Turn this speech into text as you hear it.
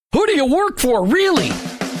Who do you work for, really?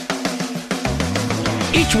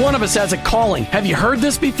 Each one of us has a calling. Have you heard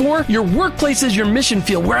this before? Your workplace is your mission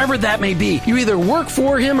field, wherever that may be. You either work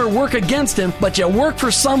for him or work against him, but you work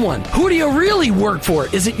for someone. Who do you really work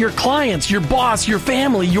for? Is it your clients, your boss, your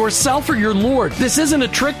family, yourself, or your Lord? This isn't a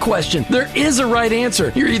trick question. There is a right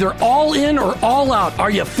answer. You're either all in or all out.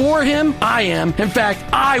 Are you for him? I am. In fact,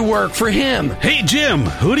 I work for him. Hey, Jim,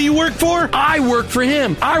 who do you work for? I work for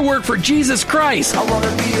him. I work for Jesus Christ. I want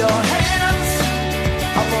to be your hands.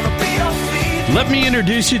 I want to be your feet. Let me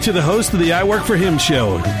introduce you to the host of the I Work For Him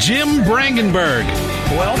show, Jim Brangenberg.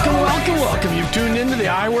 Welcome. You've tuned into the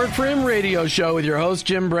I Work For Him radio show with your host,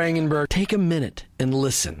 Jim Brangenberg. Take a minute and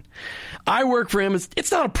listen. I Work For Him,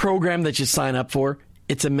 it's not a program that you sign up for.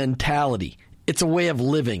 It's a mentality. It's a way of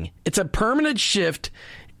living. It's a permanent shift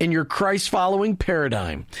in your Christ-following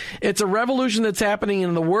paradigm. It's a revolution that's happening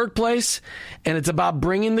in the workplace, and it's about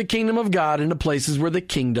bringing the kingdom of God into places where the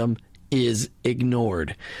kingdom is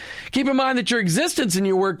ignored. Keep in mind that your existence in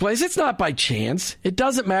your workplace, it's not by chance. It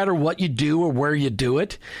doesn't matter what you do or where you do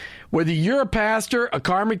it. Whether you're a pastor, a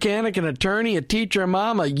car mechanic, an attorney, a teacher, a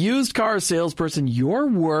mom, a used car salesperson, your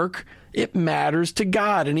work, it matters to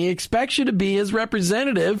God, and he expects you to be his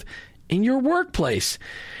representative in your workplace.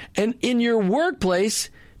 And in your workplace,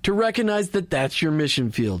 to recognize that that's your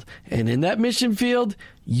mission field. And in that mission field,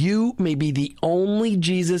 you may be the only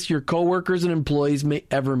Jesus your coworkers and employees may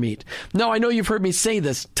ever meet. Now, I know you've heard me say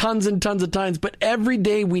this tons and tons of times, but every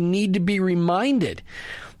day we need to be reminded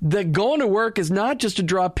that going to work is not just to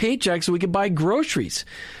draw paychecks so we can buy groceries.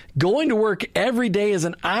 Going to work every day is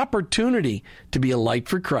an opportunity to be a light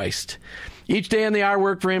for Christ. Each day on the I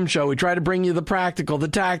Work For Him show, we try to bring you the practical, the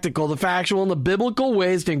tactical, the factual, and the biblical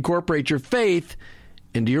ways to incorporate your faith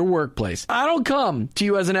into your workplace. I don't come to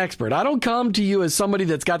you as an expert. I don't come to you as somebody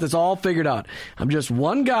that's got this all figured out. I'm just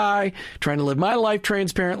one guy trying to live my life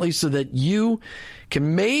transparently so that you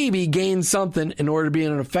can maybe gain something in order to be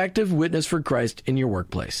an effective witness for Christ in your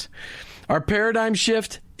workplace. Our paradigm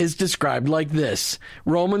shift is described like this.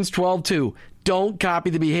 Romans 12:2. Don't copy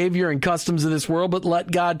the behavior and customs of this world, but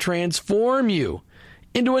let God transform you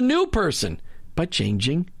into a new person by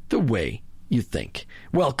changing the way you think.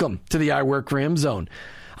 Welcome to the I Work For Him zone.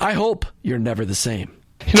 I hope you're never the same.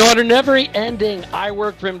 You know, under never-ending I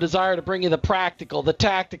Work For Him desire to bring you the practical, the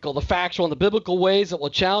tactical, the factual, and the biblical ways that will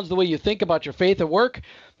challenge the way you think about your faith at work,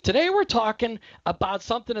 today we're talking about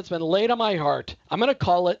something that's been laid on my heart. I'm going to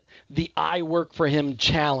call it the I Work For Him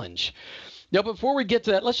challenge. Now, before we get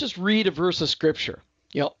to that, let's just read a verse of Scripture.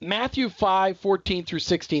 You know, Matthew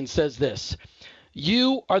 5:14-16 says this,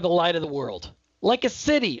 "You are the light of the world, like a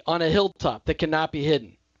city on a hilltop that cannot be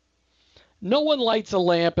hidden. No one lights a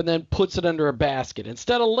lamp and then puts it under a basket.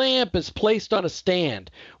 Instead, a lamp is placed on a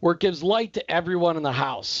stand where it gives light to everyone in the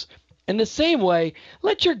house. In the same way,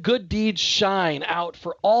 let your good deeds shine out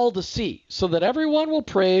for all to see, so that everyone will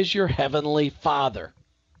praise your heavenly Father."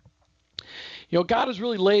 You know, God has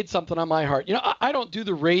really laid something on my heart. You know, I don't do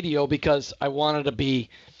the radio because I wanted to be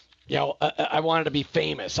I wanted to be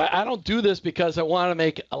famous. I don't do this because I want to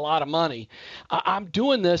make a lot of money. I'm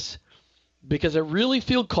doing this because I really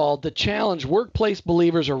feel called to challenge workplace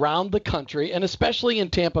believers around the country, and especially in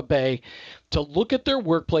Tampa Bay, to look at their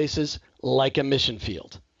workplaces like a mission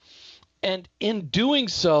field. And in doing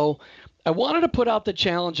so, I wanted to put out the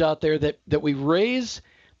challenge out there that we raise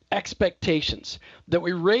expectations, that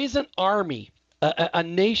we raise an army, a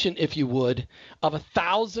nation, if you would, of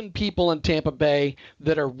 1,000 people in Tampa Bay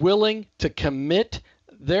that are willing to commit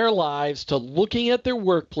their lives to looking at their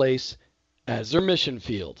workplace as their mission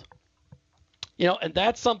field. You know, and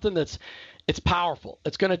that's something it's powerful.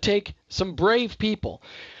 It's going to take some brave people.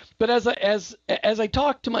 But as I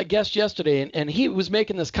talked to my guest yesterday, and he was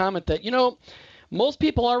making this comment that, you know, most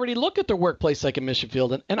people already look at their workplace like a mission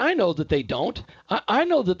field, and I know that they don't. I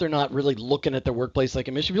know that they're not really looking at their workplace like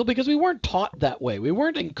a mission field because we weren't taught that way. We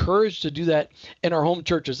weren't encouraged to do that in our home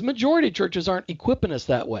churches. The majority of churches aren't equipping us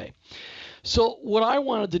that way. So what I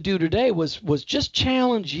wanted to do today was just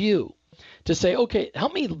challenge you to say, okay,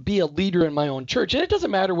 help me be a leader in my own church. And it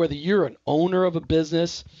doesn't matter whether you're an owner of a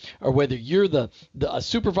business or whether you're a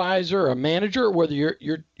supervisor or a manager or whether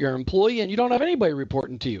you're an employee and you don't have anybody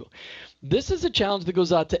reporting to you. This is a challenge that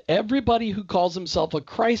goes out to everybody who calls himself a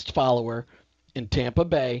Christ follower in Tampa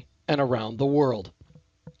Bay and around the world.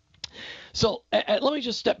 So let me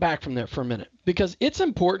just step back from there for a minute, because it's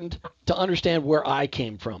important to understand where I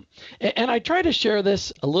came from. And I try to share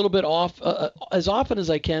this a little bit as often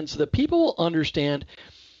as I can so that people will understand,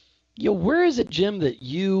 you know, where is it, Jim, that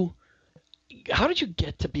how did you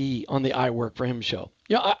get to be on the I Work For Him show?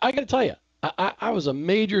 You know, I got to tell you, I was a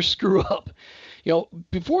major screw up. You know,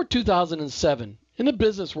 before 2007, in the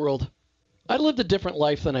business world, I lived a different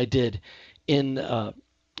life than I did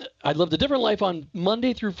I lived a different life on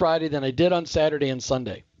Monday through Friday than I did on Saturday and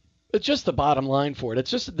Sunday. It's just the bottom line for it.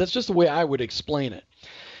 That's just the way I would explain it.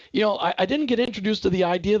 I didn't get introduced to the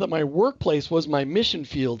idea that my workplace was my mission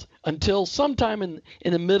field until sometime in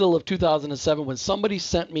the middle of 2007 when somebody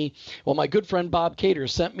sent me, my good friend Bob Cater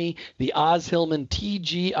sent me the Oz Hillman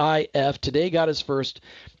TGIF, Today God is First,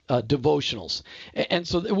 devotionals. And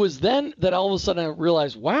so it was then that all of a sudden I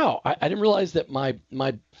realized, wow, I didn't realize that my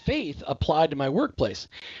faith applied to my workplace.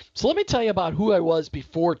 So let me tell you about who I was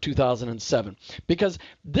before 2007, because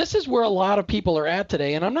this is where a lot of people are at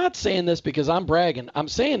today. And I'm not saying this because I'm bragging. I'm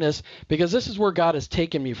saying this because this is where God has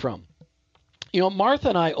taken me from. Martha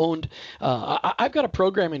and I owned, I've got a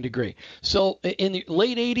programming degree. So in the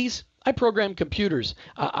late 80s, I programmed computers.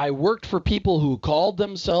 I worked for people who called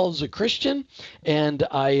themselves a Christian, and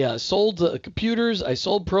I sold computers. I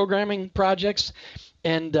sold programming projects.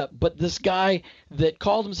 But this guy that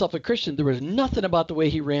called himself a Christian, there was nothing about the way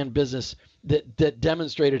he ran business that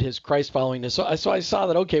demonstrated his Christ followingness. So I saw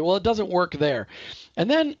that, okay, well, it doesn't work there. And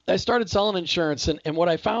then I started selling insurance. And what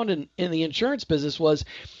I found in the insurance business was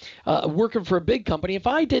working for a big company. If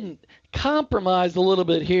I didn't compromise a little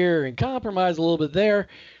bit here and compromise a little bit there,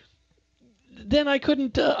 then I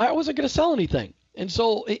wasn't going to sell anything. And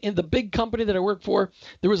so in the big company that I worked for,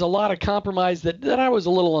 there was a lot of compromise that I was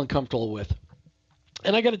a little uncomfortable with.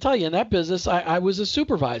 And I got to tell you, in that business, I was a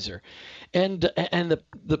supervisor. And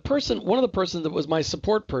the person, one of the persons that was my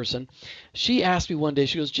support person, she asked me one day,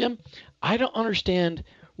 she goes, Jim, I don't understand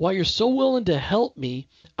why you're so willing to help me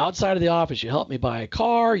outside of the office. You helped me buy a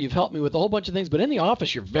car, you've helped me with a whole bunch of things, but in the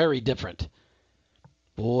office, you're very different.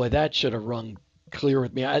 Boy, that should have rung clear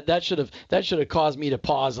with me. That should have caused me to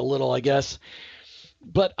pause a little, I guess.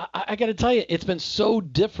 But I got to tell you, it's been so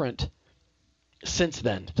different since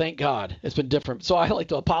then. Thank God it's been different. So I like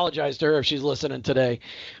to apologize to her if she's listening today.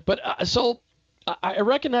 But so I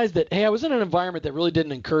recognized that, hey, I was in an environment that really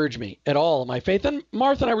didn't encourage me at all in my faith. And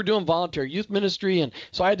Martha and I were doing volunteer youth ministry, and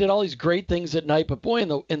so I did all these great things at night. But boy,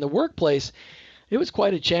 in the workplace, it was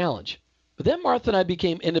quite a challenge. But then Martha and I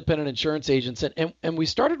became independent insurance agents, and we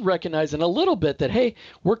started recognizing a little bit that, hey,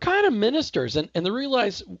 we're kind of ministers. And I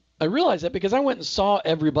realized that because I went and saw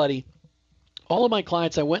everybody. All of my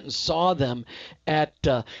clients, I went and saw them at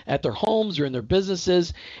their homes or in their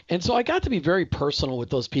businesses. And so I got to be very personal with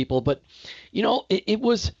those people. But, it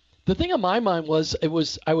was the thing on my mind was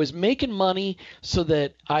I was making money so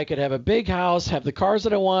that I could have a big house, have the cars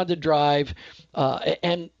that I wanted to drive.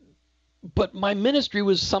 But my ministry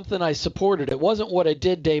was something I supported. It wasn't what I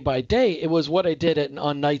did day by day. It was what I did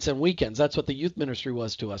on nights and weekends. That's what the youth ministry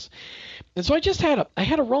was to us. And so I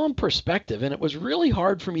had a wrong perspective, and it was really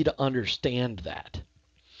hard for me to understand that.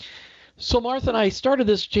 So Martha and I started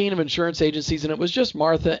this chain of insurance agencies, and it was just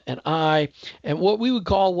Martha and I and what we would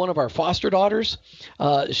call one of our foster daughters.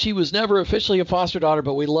 She was never officially a foster daughter,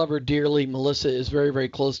 but we love her dearly. Melissa is very, very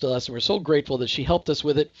close to us, and we're so grateful that she helped us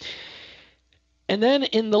with it. And then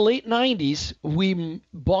in the late 90s, we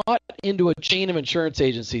bought into a chain of insurance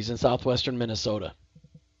agencies in southwestern Minnesota.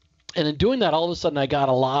 And in doing that, all of a sudden, I got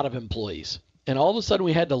a lot of employees. And all of a sudden,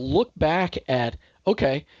 we had to look back at,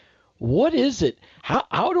 okay, what is it?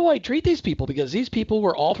 How do I treat these people? Because these people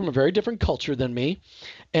were all from a very different culture than me.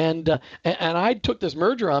 And I took this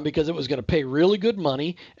merger on because it was going to pay really good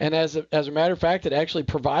money. And as a matter of fact, it actually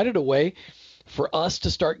provided a way for us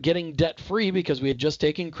to start getting debt-free because we had just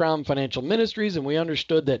taken Crown Financial Ministries, and we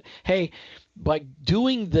understood that, hey, by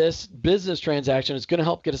doing this business transaction, it's going to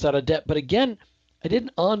help get us out of debt. But again, I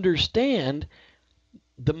didn't understand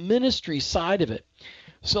the ministry side of it.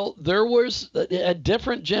 So there was a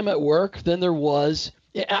different Jim at work than there was,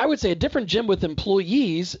 I would say, a different Jim with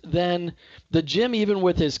employees than the Jim even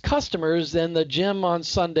with his customers than the Jim on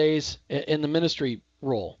Sundays in the ministry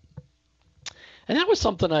role. And that was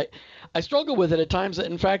something I struggle with it at times.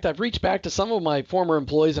 In fact, I've reached back to some of my former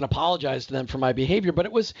employees and apologized to them for my behavior. But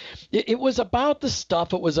it was about the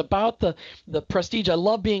stuff. It was about the prestige. I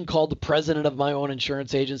love being called the president of my own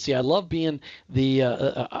insurance agency. I love being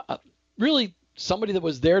the really somebody that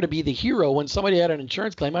was there to be the hero when somebody had an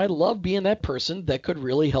insurance claim. I love being that person that could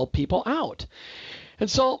really help people out. And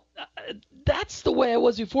so that's the way I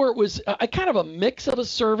was before. It was a kind of a mix of a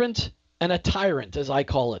servant and a tyrant, as I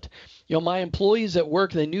call it. My employees at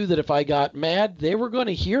work, they knew that if I got mad, they were going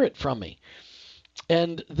to hear it from me.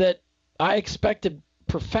 And that I expected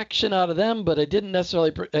perfection out of them, but I didn't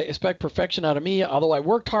necessarily expect perfection out of me, although I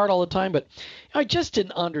worked hard all the time. But I just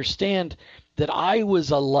didn't understand that I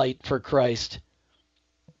was a light for Christ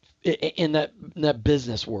in that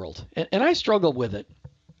business world. And I struggled with it.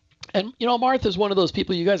 And, Martha's one of those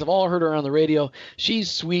people, you guys have all heard her on the radio. She's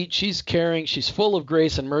sweet, she's caring, she's full of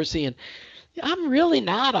grace and mercy. And I'm really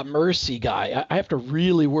not a mercy guy. I have to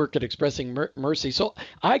really work at expressing mercy. So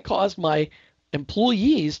I caused my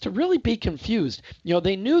employees to really be confused.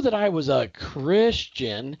 They knew that I was a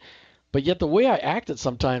Christian, but yet the way I acted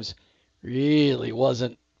sometimes really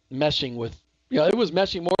wasn't meshing with, it was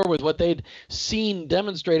meshing more with what they'd seen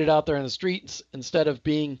demonstrated out there in the streets instead of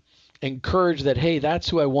being encouraged that, hey, that's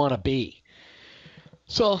who I want to be.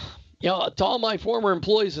 So, to all my former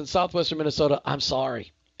employees in southwestern Minnesota, I'm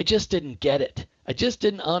sorry. I just didn't get it. I just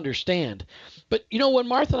didn't understand. But, when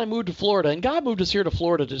Martha and I moved to Florida, and God moved us here to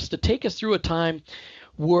Florida just to take us through a time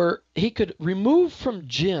where he could remove from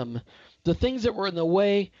Jim the things that were in the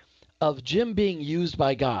way of Jim being used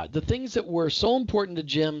by God, the things that were so important to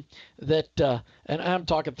Jim that, and I'm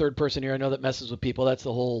talking third person here, I know that messes with people. That's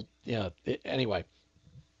the whole, anyway.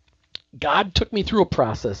 God took me through a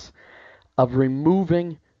process of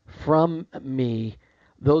removing from me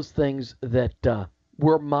those things that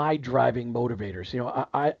were my driving motivators.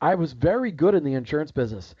 I was very good in the insurance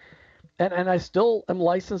business, and I still am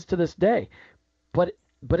licensed to this day, but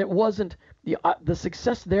it wasn't the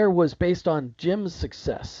success there was based on Jim's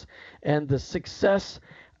success and the success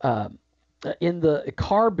in the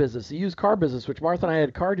car business, the used car business, which Martha and I had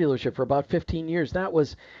a car dealership for about 15 years. That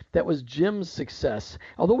was Jim's success.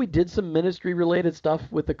 Although we did some ministry related stuff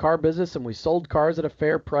with the car business, and we sold cars at a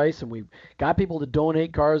fair price, and we got people to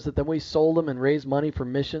donate cars that then we sold them and raised money for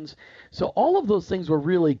missions. So all of those things were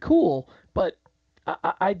really cool, but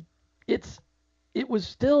it was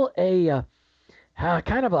still a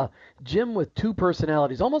kind of a Jim with two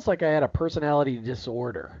personalities, almost like I had a personality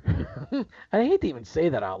disorder. I hate to even say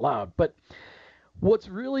that out loud, but what's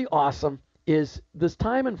really awesome is this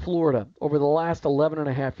time in Florida over the last 11 and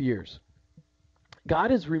a half years.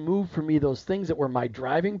 God has removed from me those things that were my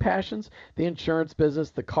driving passions, the insurance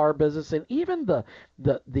business, the car business, and even the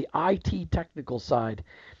IT technical side,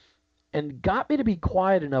 and got me to be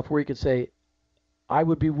quiet enough where he could say, I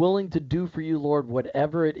would be willing to do for you, Lord,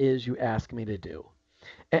 whatever it is you ask me to do.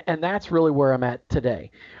 And that's really where I'm at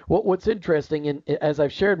today. What's interesting, and as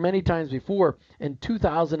I've shared many times before, in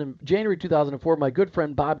January 2004, my good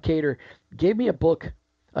friend Bob Cater gave me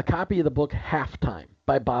a copy of the book Halftime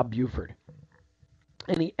by Bob Buford.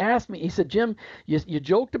 And he asked me, he said, Jim, you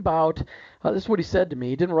joked about, this is what he said to me.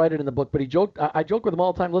 He didn't write it in the book, but he joked. I joke with him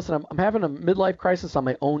all the time. Listen, I'm having a midlife crisis on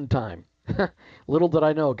my own time. Little did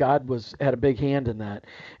I know, God had a big hand in that.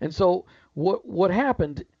 And so what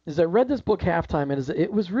happened is I read this book Halftime, and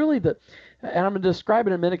it was really and I'm going to describe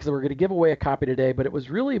it in a minute because we're going to give away a copy today, but it was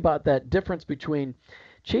really about that difference between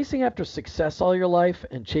chasing after success all your life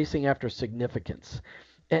and chasing after significance.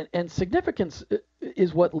 And significance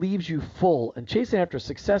is what leaves you full, and chasing after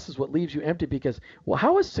success is what leaves you empty because, well,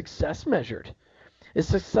 how is success measured? Is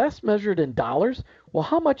success measured in dollars? Well,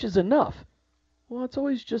 how much is enough? Well, it's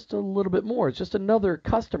always just a little bit more. It's just another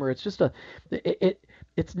customer. It's just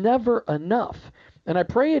it's never enough. And I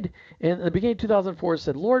prayed in the beginning of 2004,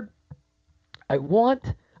 said, Lord, I want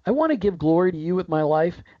to give glory to you with my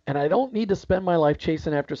life, and I don't need to spend my life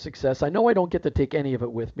chasing after success. I know I don't get to take any of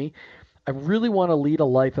it with me. I really want to lead a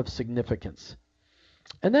life of significance.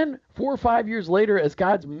 And then 4 or 5 years later, as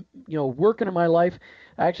God's working in my life,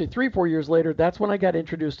 actually 3 or 4 years later, that's when I got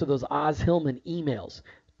introduced to those Oz Hillman emails.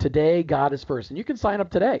 Today, God is first. And you can sign up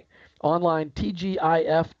today online,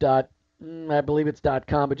 tgif. I believe it's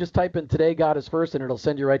 .com, but just type in Today God is First, and it'll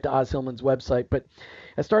send you right to Oz Hillman's website. But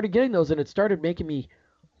I started getting those, and it started making me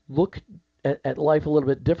look at life a little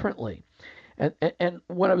bit differently. And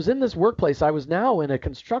when I was in this workplace, I was now in a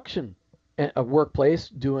construction workplace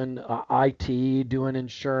doing IT, doing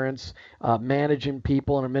insurance, managing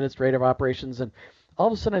people and administrative operations. And all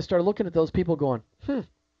of a sudden I started looking at those people going,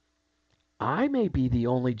 I may be the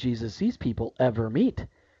only Jesus these people ever meet.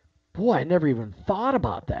 Boy, I never even thought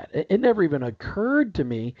about that. It never even occurred to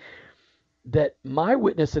me that my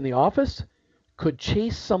witness in the office could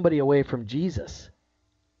chase somebody away from Jesus.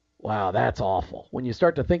 Wow, that's awful. When you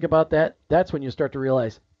start to think about that, that's when you start to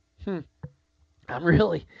realize, I'm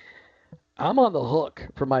on the hook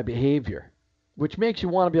for my behavior, which makes you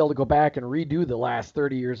want to be able to go back and redo the last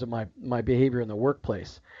 30 years of my behavior in the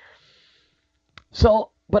workplace.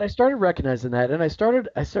 But I started recognizing that, and I started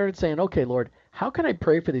saying, okay, Lord, how can I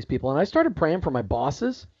pray for these people? And I started praying for my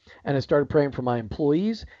bosses, and I started praying for my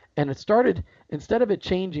employees, and it started, instead of it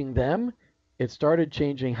changing them, it started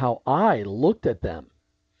changing how I looked at them.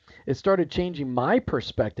 It started changing my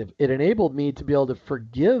perspective. It enabled me to be able to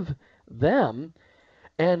forgive them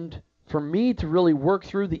and for me to really work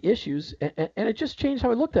through the issues, and it just changed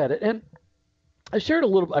how I looked at it. And I've shared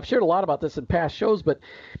a lot about this in past shows, but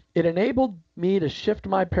it enabled me to shift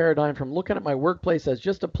my paradigm from looking at my workplace as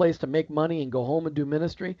just a place to make money and go home and do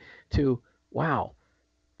ministry to, wow,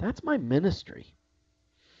 that's my ministry.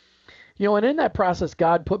 And in that process,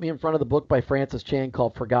 God put me in front of the book by Francis Chan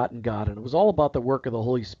called Forgotten God. And it was all about the work of the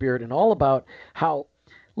Holy Spirit and all about how,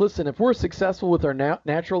 listen, if we're successful with our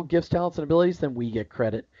natural gifts, talents, and abilities, then we get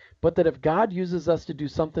credit. But that if God uses us to do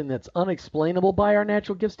something that's unexplainable by our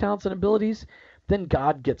natural gifts, talents, and abilities, then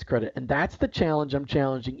God gets credit. And that's the challenge I'm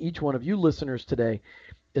challenging each one of you listeners today,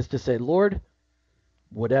 is to say, Lord,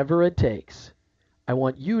 whatever it takes, I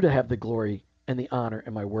want you to have the glory and the honor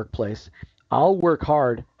in my workplace. I'll work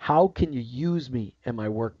hard. How can you use me in my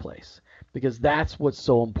workplace? Because that's what's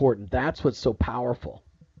so important. That's what's so powerful.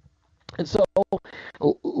 And so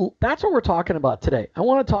that's what we're talking about today. I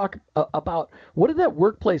want to talk about what did that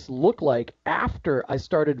workplace look like after I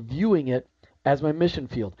started viewing it as my mission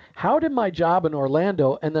field. How did my job in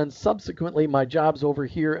Orlando and then subsequently my jobs over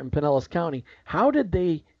here in Pinellas County, how did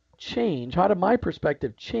they change? How did my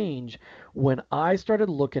perspective change when I started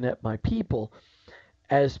looking at my people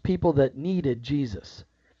as people that needed Jesus?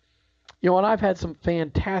 And I've had some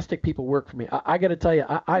fantastic people work for me. I got to tell you,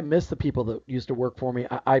 I miss the people that used to work for me.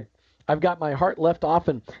 I've got my heart left off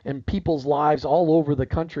in people's lives all over the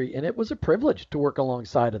country, and it was a privilege to work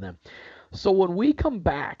alongside of them. So when we come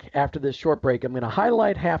back after this short break, I'm going to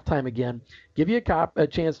highlight halftime again, give you a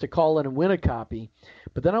chance to call in and win a copy.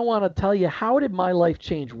 But then I want to tell you, how did my life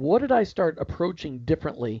change? What did I start approaching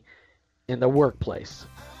differently in the workplace?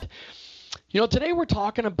 Today we're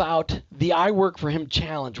talking about the I Work for Him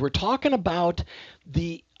challenge. We're talking about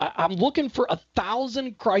I'm looking for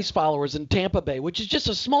 1,000 Christ followers in Tampa Bay, which is just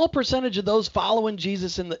a small percentage of those following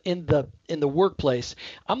Jesus in the workplace.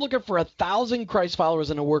 I'm looking for 1,000 Christ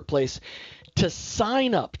followers in a workplace to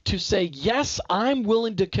sign up, to say, yes, I'm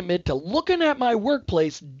willing to commit to looking at my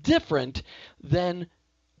workplace different than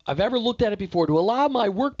I've ever looked at it before, to allow my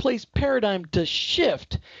workplace paradigm to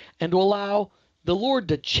shift and to allow the Lord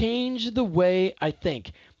to change the way I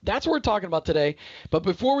think. That's what we're talking about today. But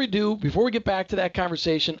before we get back to that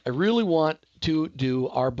conversation, I really want to do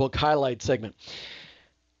our book highlight segment.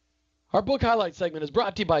 Our book highlight segment is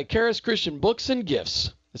brought to you by Charis Christian Books and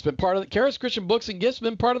Gifts. It's been part of the Charis Christian Books and Gifts,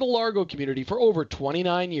 been part of the Largo community for over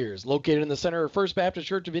 29 years. Located in the center of First Baptist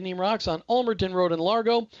Church of Indian Rocks on Ulmerton Road in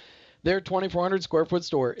Largo, their 2,400 square foot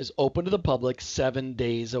store is open to the public 7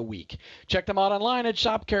 days a week. Check them out online at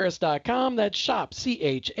shopcharis.com. That's shop,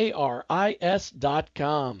 CHARIS.com.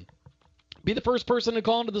 Be the first person to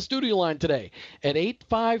call into the studio line today at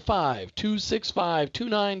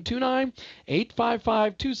 855-265-2929,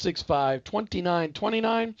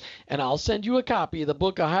 855-265-2929, and I'll send you a copy of the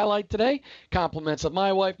book I highlight today, compliments of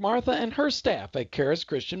my wife Martha and her staff at Charis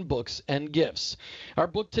Christian Books and Gifts. Our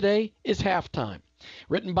book today is Halftime,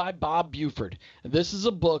 written by Bob Buford. This is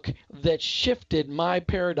a book that shifted my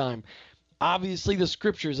paradigm. Obviously, the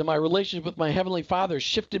scriptures and my relationship with my Heavenly Father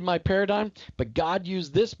shifted my paradigm, but God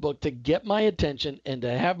used this book to get my attention and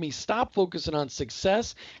to have me stop focusing on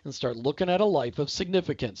success and start looking at a life of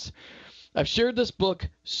significance. I've shared this book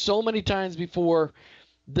so many times before.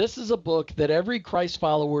 This is a book that every Christ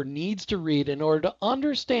follower needs to read in order to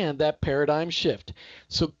understand that paradigm shift.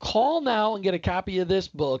 So call now and get a copy of this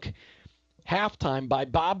book, Halftime by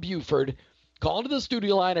Bob Buford. Call into the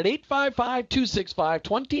studio line at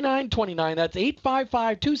 855-265-2929. That's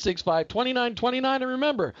 855-265-2929. And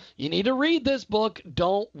remember, you need to read this book.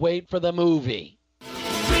 Don't wait for the movie. Read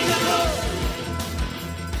the book.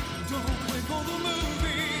 Don't wait for the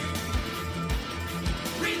movie.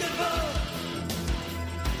 Read the book.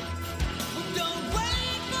 Don't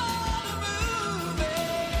wait for the movie.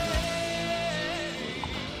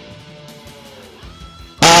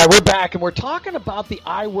 All right, we're back, and we're talking about the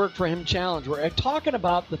I Work for Him challenge. We're talking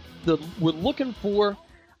about we're looking for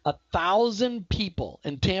 1,000 people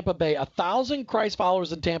in Tampa Bay, 1,000 Christ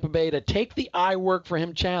followers in Tampa Bay to take the I Work for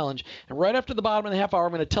Him challenge. And right after the bottom of the half hour,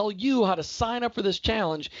 I'm going to tell you how to sign up for this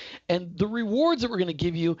challenge and the rewards that we're going to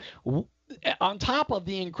give you on top of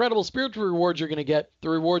the incredible spiritual rewards you're going to get, the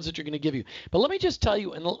rewards that you're going to give you. But let me just tell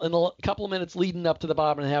you in a couple of minutes leading up to the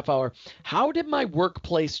bottom of the half hour, how did my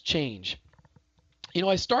workplace change?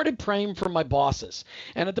 I started praying for my bosses.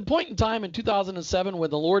 And at the point in time in 2007 when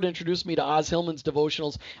the Lord introduced me to Oz Hillman's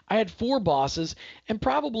devotionals, I had 4 bosses, and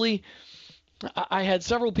probably I had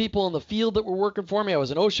several people in the field that were working for me. I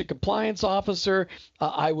was an OSHA compliance officer.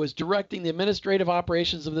 I was directing the administrative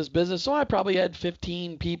operations of this business. So I probably had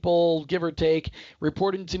 15 people, give or take,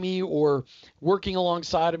 reporting to me or working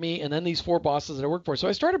alongside of me, and then these 4 bosses that I worked for. So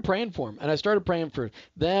I started praying for them, and I started praying for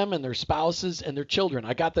them and their spouses and their children.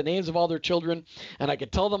 I got the names of all their children, and I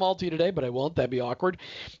could tell them all to you today, but I won't. That'd be awkward.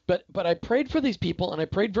 But I prayed for these people, and I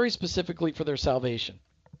prayed very specifically for their salvation.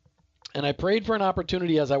 And I prayed for an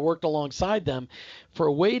opportunity as I worked alongside them for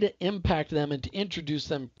a way to impact them and to introduce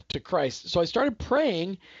them to Christ. So I started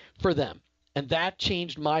praying for them, and that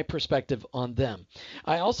changed my perspective on them.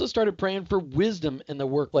 I also started praying for wisdom in the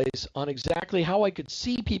workplace on exactly how I could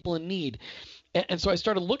see people in need. And so I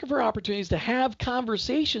started looking for opportunities to have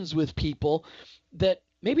conversations with people that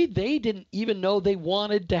maybe they didn't even know they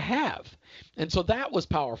wanted to have. And so that was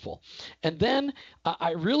powerful. And then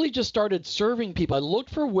I really just started serving people. I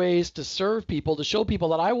looked for ways to serve people, to show people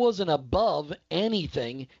that I wasn't above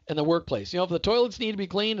anything in the workplace. If the toilets need to be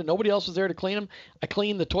cleaned and nobody else was there to clean them, I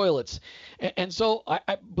cleaned the toilets. And so,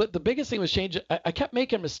 but the biggest thing was change. I kept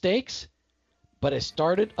making mistakes, but I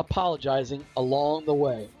started apologizing along the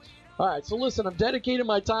way. All right, so listen, I'm dedicating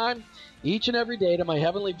my time each and every day to my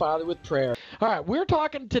Heavenly Father with prayer. All right, we're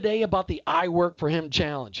talking today about the I Work for Him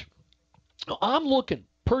challenge. Now, I'm looking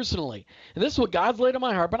personally, and this is what God's laid on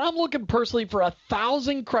my heart, but I'm looking personally for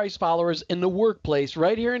 1,000 Christ followers in the workplace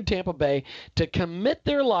right here in Tampa Bay to commit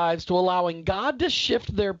their lives to allowing God to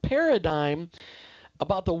shift their paradigm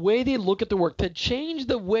about the way they look at the work, to change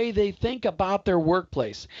the way they think about their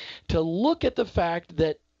workplace, to look at the fact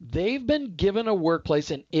that they've been given a workplace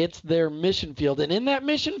and it's their mission field. And in that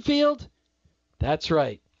mission field, that's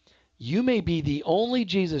right, you may be the only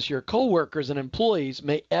Jesus your coworkers and employees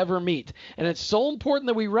may ever meet. And it's so important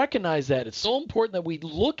that we recognize that. It's so important that we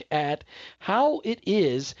look at how it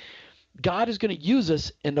is God is going to use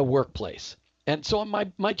us in the workplace. And so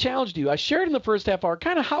my challenge to you, I shared in the first half hour,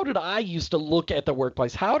 kind of how did I used to look at the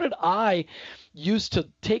workplace? How did I used to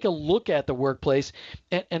take a look at the workplace?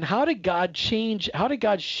 And how did God change? How did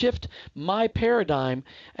God shift my paradigm?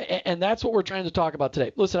 And that's what we're trying to talk about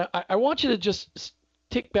today. Listen, I want you to just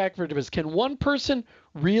tick back for a difference. Can one person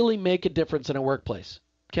really make a difference in a workplace?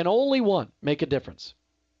 Can only one make a difference?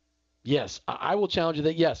 Yes, I will challenge you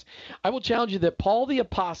that yes. I will challenge you that Paul the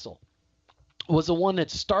Apostle was the one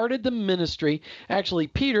that started the ministry. Actually,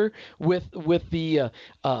 Peter with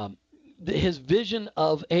his vision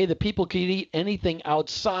of, hey, the people could eat anything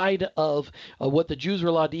outside of what the Jews were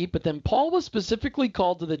allowed to eat. But then Paul was specifically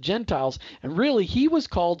called to the Gentiles, and really he was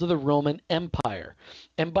called to the Roman Empire.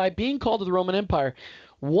 And by being called to the Roman Empire,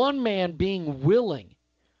 one man being willing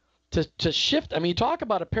to shift. I mean, talk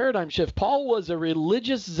about a paradigm shift. Paul was a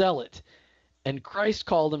religious zealot, and Christ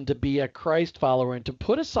called him to be a Christ follower and to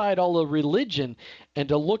put aside all the religion and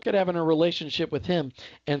to look at having a relationship with him.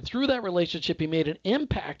 And through that relationship, he made an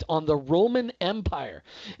impact on the Roman Empire.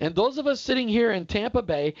 And those of us sitting here in Tampa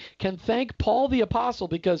Bay can thank Paul the Apostle,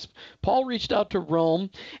 because Paul reached out to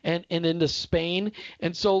Rome and into Spain.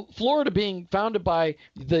 And so Florida being founded by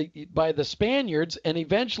the Spaniards and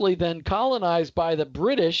eventually then colonized by the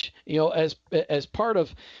British, as part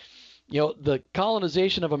of the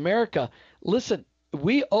colonization of America. Listen,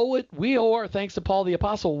 we owe our thanks to Paul the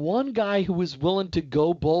Apostle, one guy who was willing to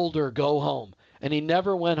go bold or go home, and he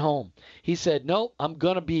never went home. He said, "No, I'm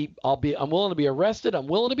willing to be arrested. I'm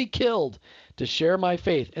willing to be killed to share my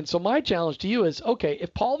faith." And so my challenge to you is, okay,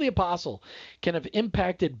 if Paul the Apostle can have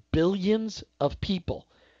impacted billions of people,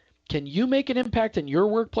 can you make an impact in your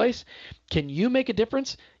workplace? Can you make a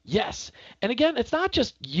difference? Yes. And again, it's not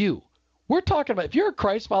just you. We're talking about, if you're a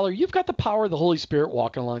Christ follower, you've got the power of the Holy Spirit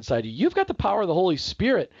walking alongside you. You've got the power of the Holy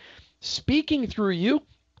Spirit speaking through you.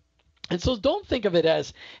 And so don't think of it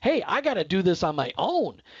as, hey, I got to do this on my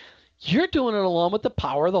own. You're doing it along with the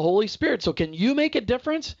power of the Holy Spirit. So can you make a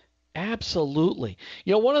difference? Absolutely.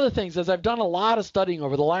 One of the things, as I've done a lot of studying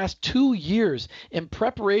over the last 2 years in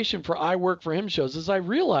preparation for I Work for Him shows, is I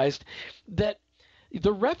realized that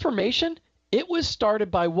the Reformation, it was started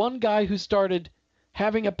by one guy who started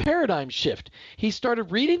having a paradigm shift. He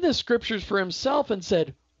started reading the scriptures for himself and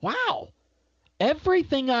said, wow,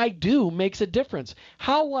 everything I do makes a difference.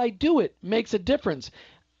 How I do it makes a difference.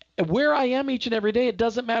 Where I am each and every day, it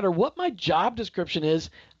doesn't matter what my job description is.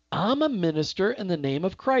 I'm a minister in the name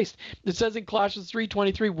of Christ. It says in Colossians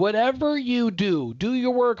 3:23, whatever you do, do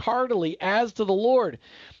your work heartily as to the Lord,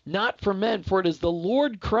 not for men, for it is the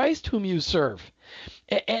Lord Christ whom you serve.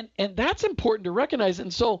 And that's important to recognize.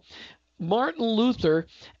 And so Martin Luther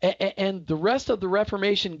and the rest of the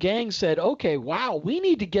Reformation gang said, okay, wow, we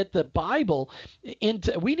need to get the Bible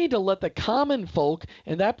we need to let the common folk,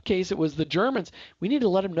 in that case it was the Germans, we need to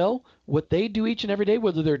let them know what they do each and every day,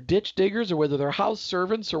 whether they're ditch diggers or whether they're house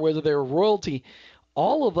servants or whether they're royalty.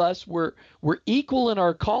 All of us were equal in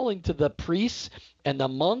our calling to the priests and the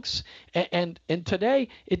monks. And today,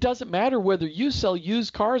 it doesn't matter whether you sell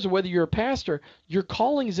used cars or whether you're a pastor. Your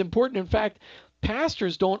calling is important. In fact,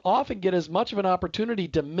 pastors don't often get as much of an opportunity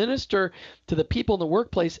to minister to the people in the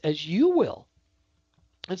workplace as you will.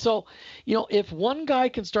 And so, if one guy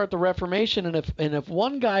can start the Reformation, and if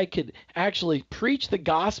one guy could actually preach the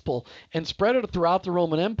gospel and spread it throughout the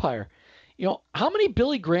Roman Empire, how many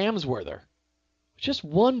Billy Grahams were there? Just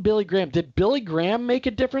one Billy Graham. Did Billy Graham make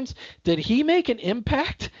a difference? Did he make an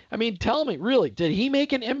impact? I mean, tell me, really, did he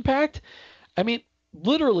make an impact? I mean,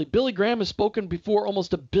 literally, Billy Graham has spoken before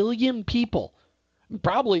almost 1 billion people.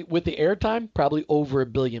 Probably with the airtime, probably over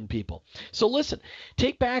 1 billion people. So listen,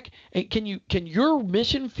 take back, can your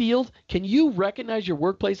mission field, can you recognize your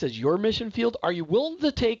workplace as your mission field? Are you willing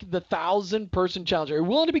to take the 1,000-person challenge? Are you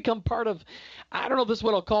willing to become part of, I don't know if this is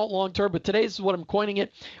what I'll call it long term, but today this is what I'm coining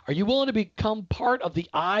it. Are you willing to become part of the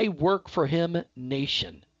I Work for Him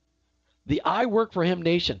nation? The I Work for Him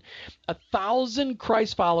nation. 1,000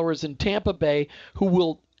 Christ followers in Tampa Bay who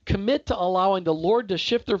will commit to allowing the Lord to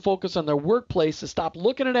shift their focus on their workplace, to stop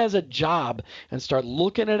looking at it as a job and start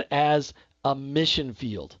looking at it as a mission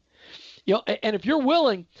field. And if you're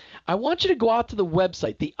willing, I want you to go out to the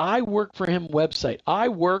website, the I Work for Him website. I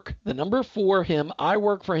work, the number 4 him,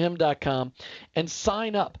 iworkforhim.com, and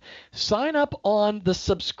sign up. Sign up on the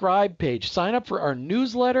subscribe page. Sign up for our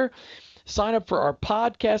newsletter. Sign up for our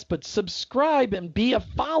podcast, but subscribe and be a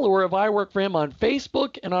follower of I Work for Him on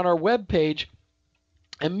Facebook and on our webpage.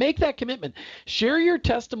 And make that commitment. Share your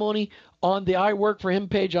testimony on the I Work for Him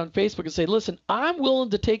page on Facebook and say, listen, I'm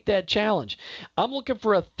willing to take that challenge. I'm looking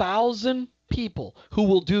for 1,000 people who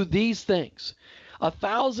will do these things.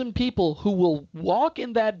 1,000 people who will walk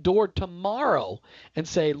in that door tomorrow and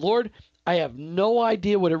say, Lord, I have no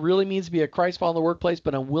idea what it really means to be a Christ follower in the workplace,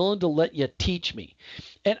 but I'm willing to let you teach me.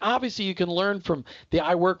 And obviously you can learn from the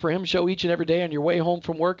I Work for Him show each and every day on your way home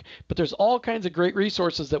from work, but there's all kinds of great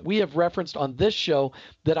resources that we have referenced on this show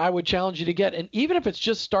that I would challenge you to get. And even if it's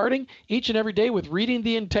just starting each and every day with reading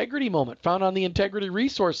the Integrity Moment found on the Integrity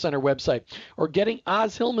Resource Center website, or getting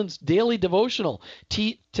Oz Hillman's daily devotional,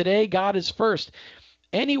 Today God is First.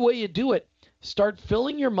 Any way you do it, start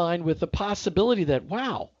filling your mind with the possibility that,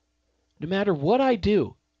 wow, no matter what I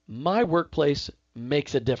do, my workplace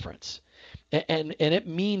makes a difference. And it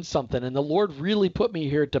means something. And the Lord really put me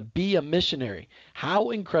here to be a missionary.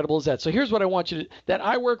 How incredible is that? So here's what I want you to, that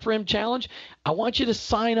I Work for Him challenge, I want you to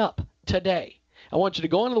sign up today. I want you to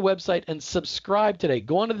go onto the website and subscribe today.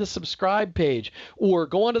 Go onto the subscribe page or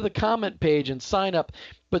go onto the comment page and sign up.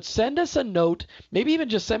 But send us a note, maybe even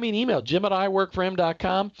just send me an email,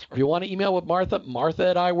 jim@iworkforhim.com. Or if you want to email with Martha,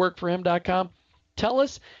 martha@iworkforhim.com. Tell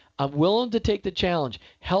us, I'm willing to take the challenge.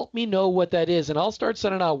 Help me know what that is, and I'll start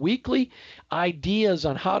sending out weekly ideas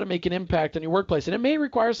on how to make an impact on your workplace. And it may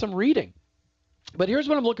require some reading. But here's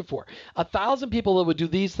what I'm looking for. 1,000 people that would do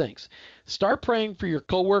these things. Start praying for your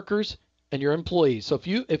coworkers and your employees. So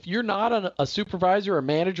if you're not a supervisor, a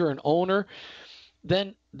manager, an owner,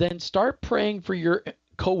 then start praying for your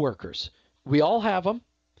coworkers. We all have them.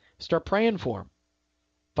 Start praying for them.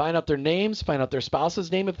 Find out their names, find out their spouse's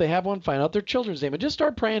name if they have one, find out their children's name, and just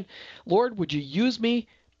start praying, Lord, would you use me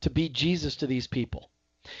to be Jesus to these people?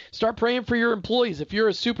 Start praying for your employees. If you're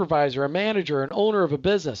a supervisor, a manager, an owner of a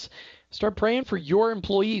business, start praying for your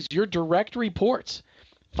employees, your direct reports.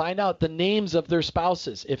 Find out the names of their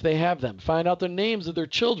spouses if they have them. Find out the names of their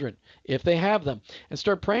children if they have them. And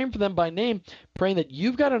start praying for them by name, praying that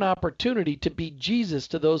you've got an opportunity to be Jesus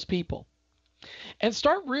to those people. And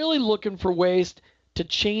start really looking for ways to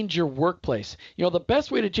change your workplace. The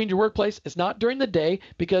best way to change your workplace is not during the day,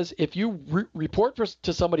 because if you report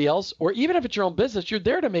to somebody else, or even if it's your own business, you're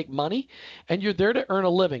there to make money and you're there to earn a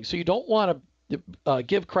living. So you don't want to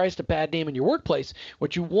give Christ a bad name in your workplace.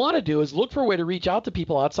 What you want to do is look for a way to reach out to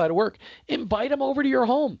people outside of work. Invite them over to your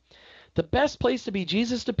home. The best place to be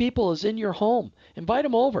Jesus to people is in your home. Invite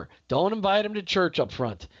them over. Don't invite them to church up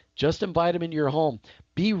front. Just invite them in your home.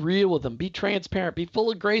 Be real with them. Be transparent. Be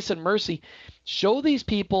full of grace and mercy. Show these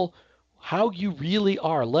people how you really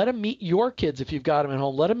are. Let them meet your kids if you've got them at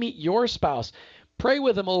home. Let them meet your spouse. Pray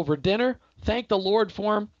with them over dinner. Thank the Lord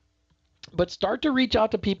for them. But start to reach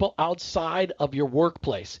out to people outside of your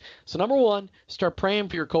workplace. So number 1, start praying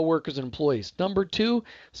for your coworkers and employees. Number 2,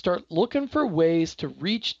 start looking for ways to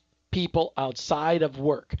reach people outside of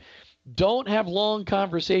work. Don't have long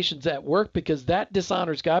conversations at work because that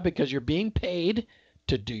dishonors God, because you're being paid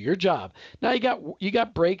to do your job. Now you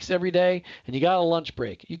got breaks every day and you got a lunch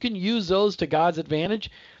break. You can use those to God's advantage,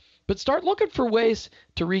 but start looking for ways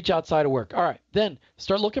to reach outside of work. All right, then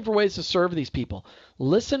start looking for ways to serve these people.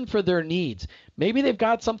 Listen for their needs. Maybe they've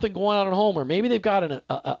got something going on at home, or maybe they've got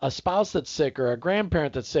a spouse that's sick, or a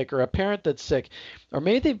grandparent that's sick, or a parent that's sick, or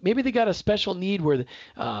maybe they got a special need where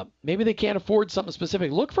maybe they can't afford something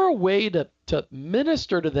specific. Look for a way to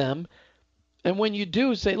minister to them, and when you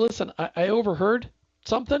do, say, listen, I overheard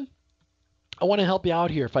something. I want to help you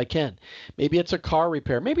out here if I can. Maybe it's a car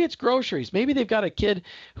repair. Maybe it's groceries. Maybe they've got a kid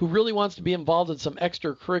who really wants to be involved in some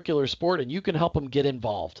extracurricular sport, and you can help them get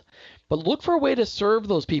involved. But look for a way to serve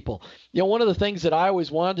those people. One of the things that I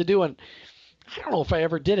always wanted to do, and I don't know if I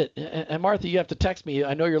ever did it, and Martha, you have to text me.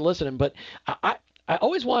 I know you're listening, but I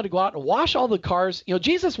always wanted to go out and wash all the cars.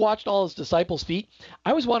 Jesus washed all his disciples' feet.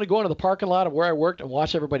 I always wanted to go into the parking lot of where I worked and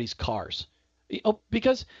wash everybody's cars.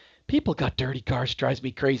 Because people got dirty cars, drives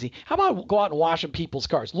me crazy. How about go out and wash people's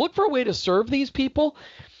cars? Look for a way to serve these people,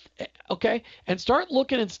 okay? And start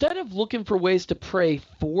looking, instead of looking for ways to pray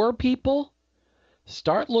for people,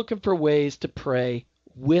 start looking for ways to pray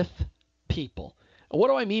with people. And what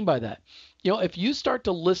do I mean by that? If you start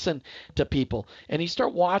to listen to people and you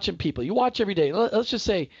start watching people, you watch every day. Let's just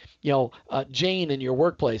say, Jane in your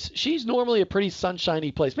workplace. She's normally a pretty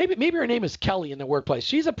sunshiny place. Maybe her name is Kelly in the workplace.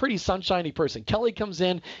 She's a pretty sunshiny person. Kelly comes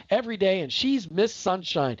in every day and she's Miss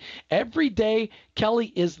Sunshine. Every day,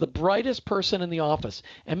 Kelly is the brightest person in the office.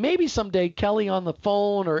 And maybe someday Kelly on the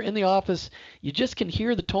phone or in the office, you just can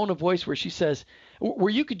hear the tone of voice where she says,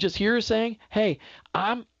 where you could just hear her saying, "Hey,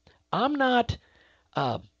 I'm not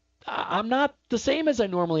the same as I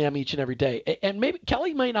normally am each and every day." And maybe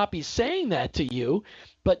Kelly might not be saying that to you,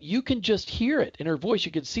 but you can just hear it in her voice.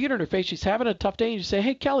 You can see it in her face. She's having a tough day, and you say,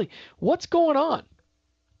 "Hey, Kelly, what's going on?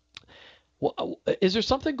 Well, is there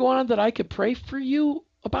something going on that I could pray for you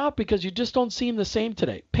about? Because you just don't seem the same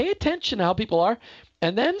today." Pay attention to how people are,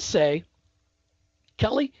 and then say,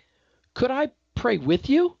 "Kelly, could I pray with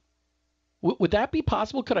you? Would that be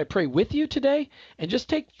possible? Could I pray with you today?" And just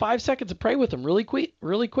take 5 seconds to pray with them really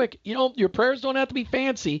quick. Your prayers don't have to be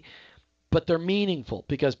fancy, but they're meaningful,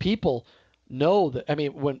 because people know that.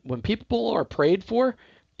 When people are prayed for,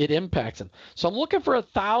 it impacts them. So I'm looking for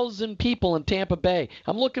 1,000 people in Tampa Bay.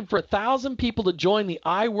 I'm looking for 1,000 people to join the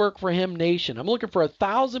I Work for Him Nation. I'm looking for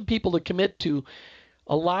 1,000 people to commit to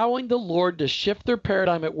allowing the Lord to shift their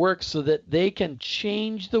paradigm at work so that they can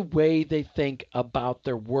change the way they think about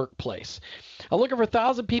their workplace. I'm looking for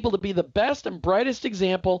 1,000 people to be the best and brightest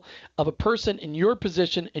example of a person in your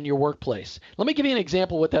position in your workplace. Let me give you an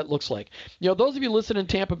example of what that looks like. Those of you listening in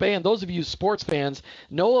Tampa Bay and those of you sports fans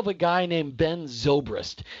know of a guy named Ben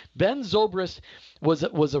Zobrist. Ben Zobrist was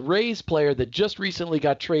a Rays player that just recently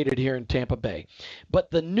got traded here in Tampa Bay.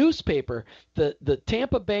 But the newspaper, the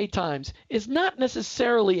Tampa Bay Times, is not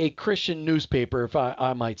necessarily a Christian newspaper, if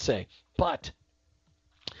I might say. But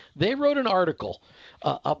they wrote an article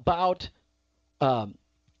about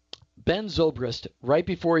Ben Zobrist right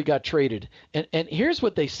before he got traded. And here's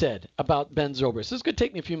what they said about Ben Zobrist. This is going to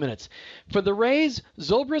take me a few minutes. For the Rays,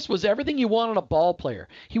 Zobrist was everything you want in a ball player.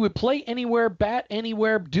 He would play anywhere, bat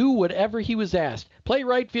anywhere, do whatever he was asked. Play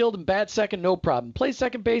right field and bat second, no problem. Play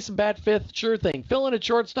second base and bat fifth, sure thing. Fill in at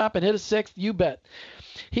shortstop and hit a sixth, you bet.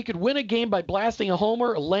 He could win a game by blasting a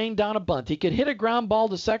homer or laying down a bunt. He could hit a ground ball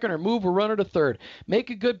to second or move a runner to third. Make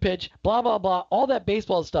a good pitch, blah, blah, blah, all that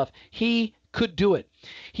baseball stuff. He could do it.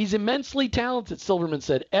 He's immensely talented, Silverman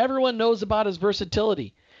said. Everyone knows about his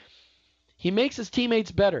versatility. He makes his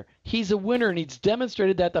teammates better. He's a winner, and he's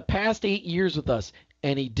demonstrated that the past 8 years with us.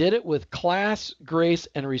 And he did it with class, grace,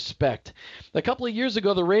 and respect. A couple of years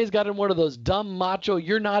ago, the Rays got in one of those dumb macho,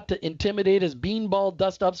 you're not to intimidate us beanball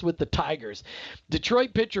dust-ups with the Tigers.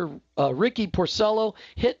 Detroit pitcher Ricky Porcello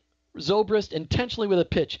hit Zobrist intentionally with a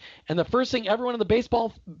pitch. And the first thing everyone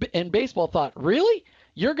in baseball thought, really?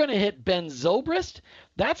 You're going to hit Ben Zobrist?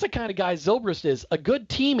 That's the kind of guy Zobrist is, a good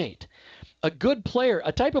teammate, a good player,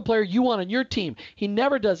 a type of player you want on your team. He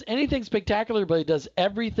never does anything spectacular, but he does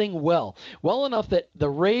everything well. Well enough that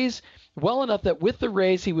with the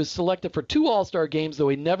Rays he was selected for 2 All-Star games, though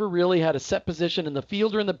he never really had a set position in the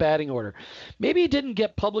field or in the batting order. Maybe he didn't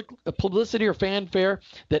get publicity or fanfare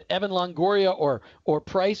that Evan Longoria or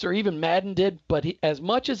Price or even Madden did, but as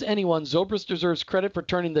much as anyone, Zobrist deserves credit for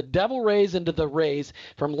turning the Devil Rays into the Rays,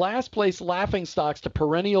 from last place laughingstocks to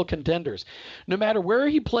perennial contenders. No matter where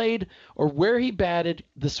he played or where he batted,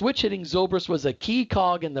 the switch-hitting Zobrist was a key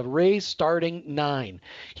cog in the Rays' starting 9.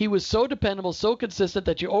 He was so dependable, so consistent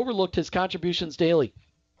that you overlooked his contributions daily.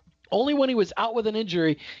 Only when he was out with an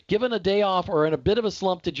injury, given a day off, or in a bit of a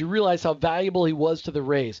slump did you realize how valuable he was to the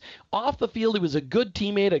Rays. Off the field, he was a good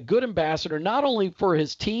teammate, a good ambassador, not only for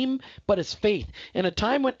his team, but his faith. In a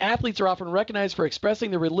time when athletes are often recognized for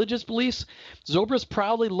expressing their religious beliefs, Zobrist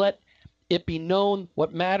proudly let it be known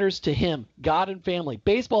what matters to him, God and family.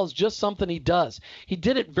 Baseball is just something he does. He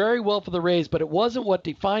did it very well for the Rays, but it wasn't what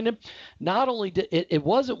defined him. It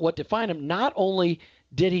wasn't what defined him. Not only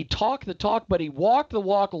did he talk the talk, but he walked the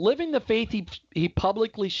walk, living the faith he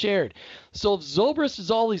publicly shared. So if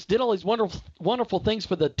Zobrist did all these wonderful things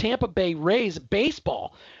for the Tampa Bay Rays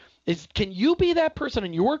baseball, can you be that person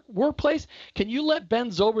in your workplace? Can you let Ben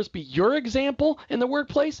Zobrist be your example in the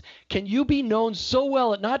workplace? Can you be known so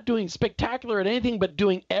well at not doing spectacular at anything, but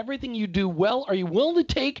doing everything you do well? Are you willing to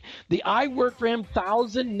take the I Work for Him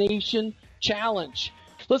 1,000 Nation Challenge?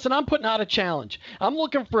 Listen, I'm putting out a challenge. I'm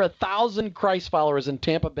looking for 1,000 Christ followers in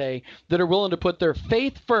Tampa Bay that are willing to put their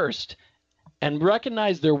faith first and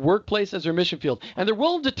recognize their workplace as their mission field. And they're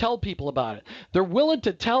willing to tell people about it. They're willing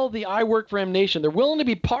to tell the I Work for Him Nation. They're willing to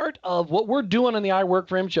be part of what we're doing on the I Work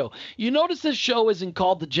for Him show. You notice this show isn't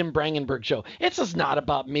called the Jim Brangenberg Show. It's just not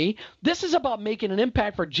about me. This is about making an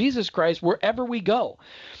impact for Jesus Christ wherever we go.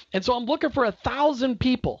 And so I'm looking for 1,000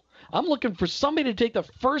 people. I'm looking for somebody to take the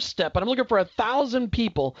first step, and I'm looking for 1,000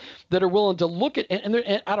 people that are willing to look at,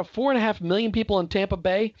 and out of 4.5 million people in Tampa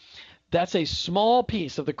Bay, that's a small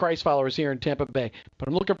piece of the Christ followers here in Tampa Bay. But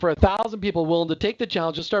I'm looking for 1,000 people willing to take the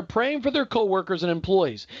challenge, to start praying for their coworkers and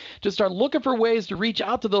employees, to start looking for ways to reach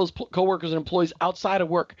out to those coworkers and employees outside of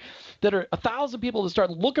work. That are 1,000 people to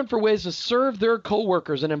start looking for ways to serve their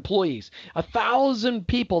coworkers and employees. 1,000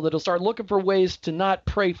 people that'll start looking for ways to not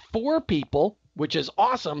pray for people, which is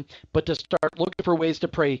awesome, but to start looking for ways to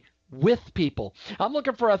pray with people. I'm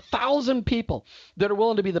looking for 1,000 people that are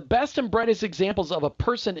willing to be the best and brightest examples of a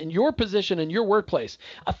person in your position in your workplace.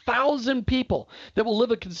 1,000 people that will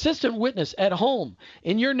live a consistent witness at home,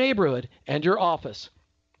 in your neighborhood, and your office.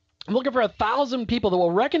 I'm looking for 1,000 people that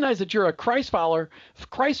will recognize that you're a Christ follower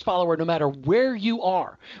no matter where you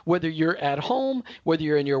are, whether you're at home, whether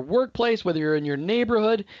you're in your workplace, whether you're in your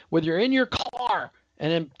neighborhood, whether you're in your car.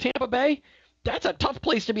 And in Tampa Bay, that's a tough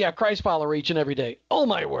place to be a Christ follower each and every day. Oh,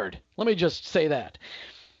 my word. Let me just say that.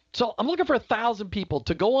 So I'm looking for 1,000 people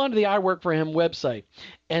to go onto the I Work for Him website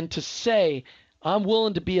and to say, I'm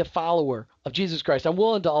willing to be a follower of Jesus Christ. I'm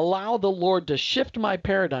willing to allow the Lord to shift my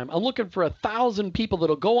paradigm. I'm looking for 1,000 people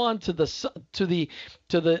that'll go on to the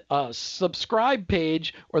subscribe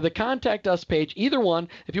page or the contact us page, either one.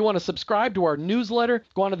 If you want to subscribe to our newsletter,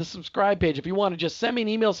 go on to the subscribe page. If you want to just send me an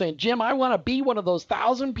email saying, Jim, I want to be one of those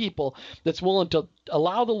 1,000 people that's willing to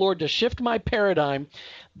allow the Lord to shift my paradigm,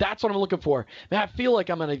 that's what I'm looking for. Man, I feel like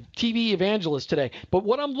I'm a TV evangelist today. But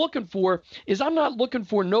what I'm looking for is, I'm not looking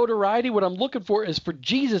for notoriety. What I'm looking for is for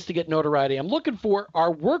Jesus to get notoriety. I'm looking for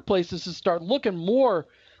our workplaces to start looking more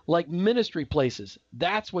like ministry places.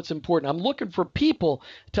 That's what's important. I'm looking for people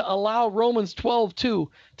to allow Romans 12:2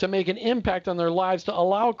 to make an impact on their lives, to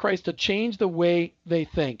allow Christ to change the way they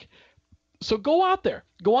think. So go out there.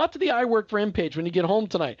 Go out to the I Work for Him page when you get home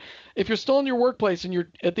tonight. If you're still in your workplace and you're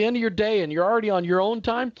at the end of your day and you're already on your own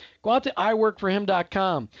time, go out to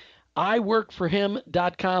iworkforhim.com.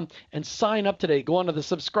 iworkforhim.com and sign up today. Go onto the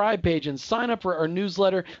subscribe page and sign up for our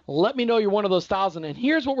newsletter. Let me know you're one of those 1,000. And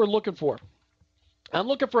here's what we're looking for. I'm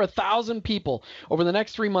looking for 1,000 people over the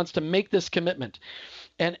next 3 months to make this commitment.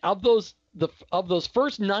 And of those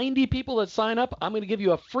first 90 people that sign up, I'm going to give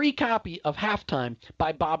you a free copy of Halftime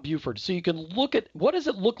by Bob Buford, so you can look at what does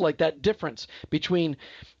it look like, that difference between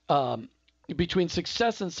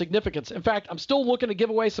success and significance. In fact, I'm still looking to give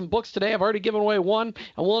away some books today. I've already given away one.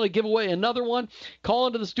 I'm willing to give away another one. Call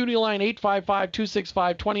into the studio line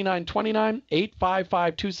 855-265-2929,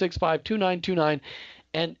 855-265-2929,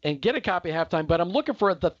 and get a copy of Halftime. But I'm looking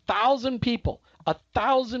for the 1,000 people.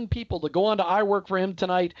 1,000 people to go on to I Work for Him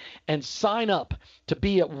tonight and sign up to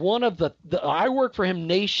be at one of the I Work for Him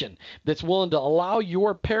Nation that's willing to allow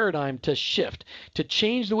your paradigm to shift, to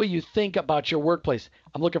change the way you think about your workplace.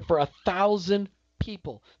 I'm looking for 1,000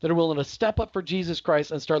 people that are willing to step up for Jesus Christ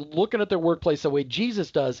and start looking at their workplace the way Jesus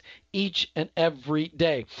does each and every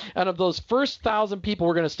day. And of those first 1,000 people,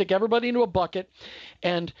 we're going to stick everybody into a bucket,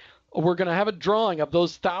 and we're going to have a drawing of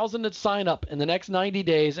those 1,000 that sign up in the next 90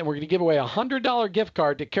 days, and we're going to give away a $100 gift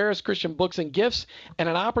card to Charis Christian Books and Gifts, and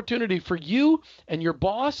an opportunity for you and your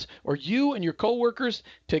boss or you and your coworkers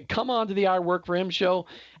to come on to the I Work for Him show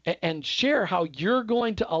and share how you're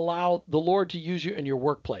going to allow the Lord to use you in your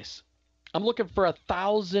workplace. I'm looking for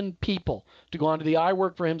 1,000 people to go onto the I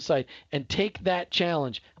Work for Him site and take that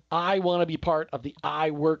challenge. I want to be part of the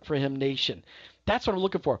I Work for Him Nation. That's what I'm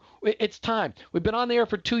looking for. It's time. We've been on the air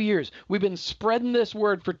for 2 years. We've been spreading this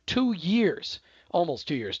word for 2 years, almost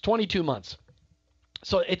 2 years, 22 months.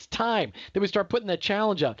 So it's time that we start putting that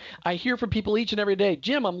challenge out. I hear from people each and every day,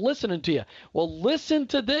 Jim, I'm listening to you. Well, listen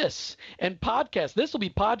to this and podcast. This will be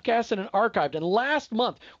podcasted and archived. And last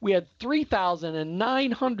month, we had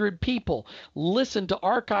 3,900 people listen to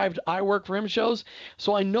archived I Work For Him shows.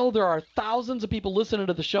 So I know there are thousands of people listening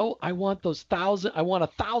to the show. I want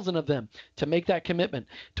 1,000 of them to make that commitment,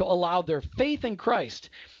 to allow their faith in Christ,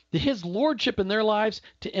 his lordship in their lives,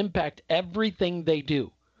 to impact everything they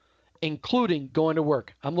do, including going to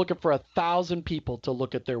work. I'm looking for 1,000 people to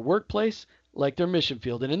look at their workplace like their mission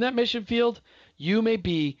field. And in that mission field, you may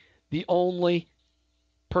be the only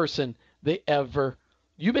person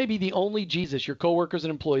you may be the only Jesus your coworkers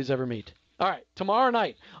and employees ever meet. All right, tomorrow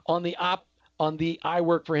night on the I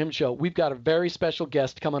Work For Him show, we've got a very special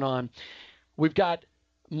guest coming on. We've got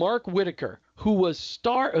Mark Whitaker, who's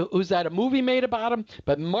had a movie made about him,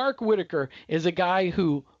 but Mark Whitaker is a guy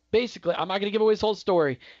who basically, I'm not going to give away his whole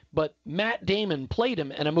story, but Matt Damon played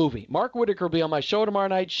him in a movie. Mark Whitaker will be on my show tomorrow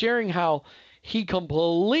night sharing how he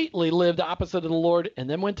completely lived opposite of the Lord and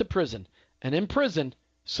then went to prison. And in prison,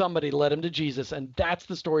 somebody led him to Jesus, and that's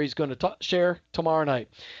the story he's going to share tomorrow night.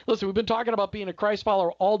 Listen, we've been talking about being a Christ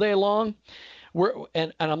follower all day long.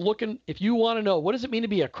 And I'm looking, if you want to know, what does it mean to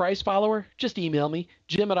be a Christ follower? Just email me,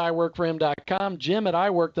 jim@iworkforhim.com,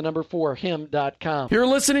 jim@iwork4him.com. You're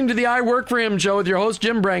listening to the I Work For Him show with your host,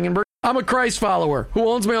 Jim Brangenberg. I'm a Christ follower who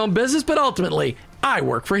owns my own business, but ultimately, I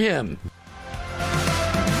work for him.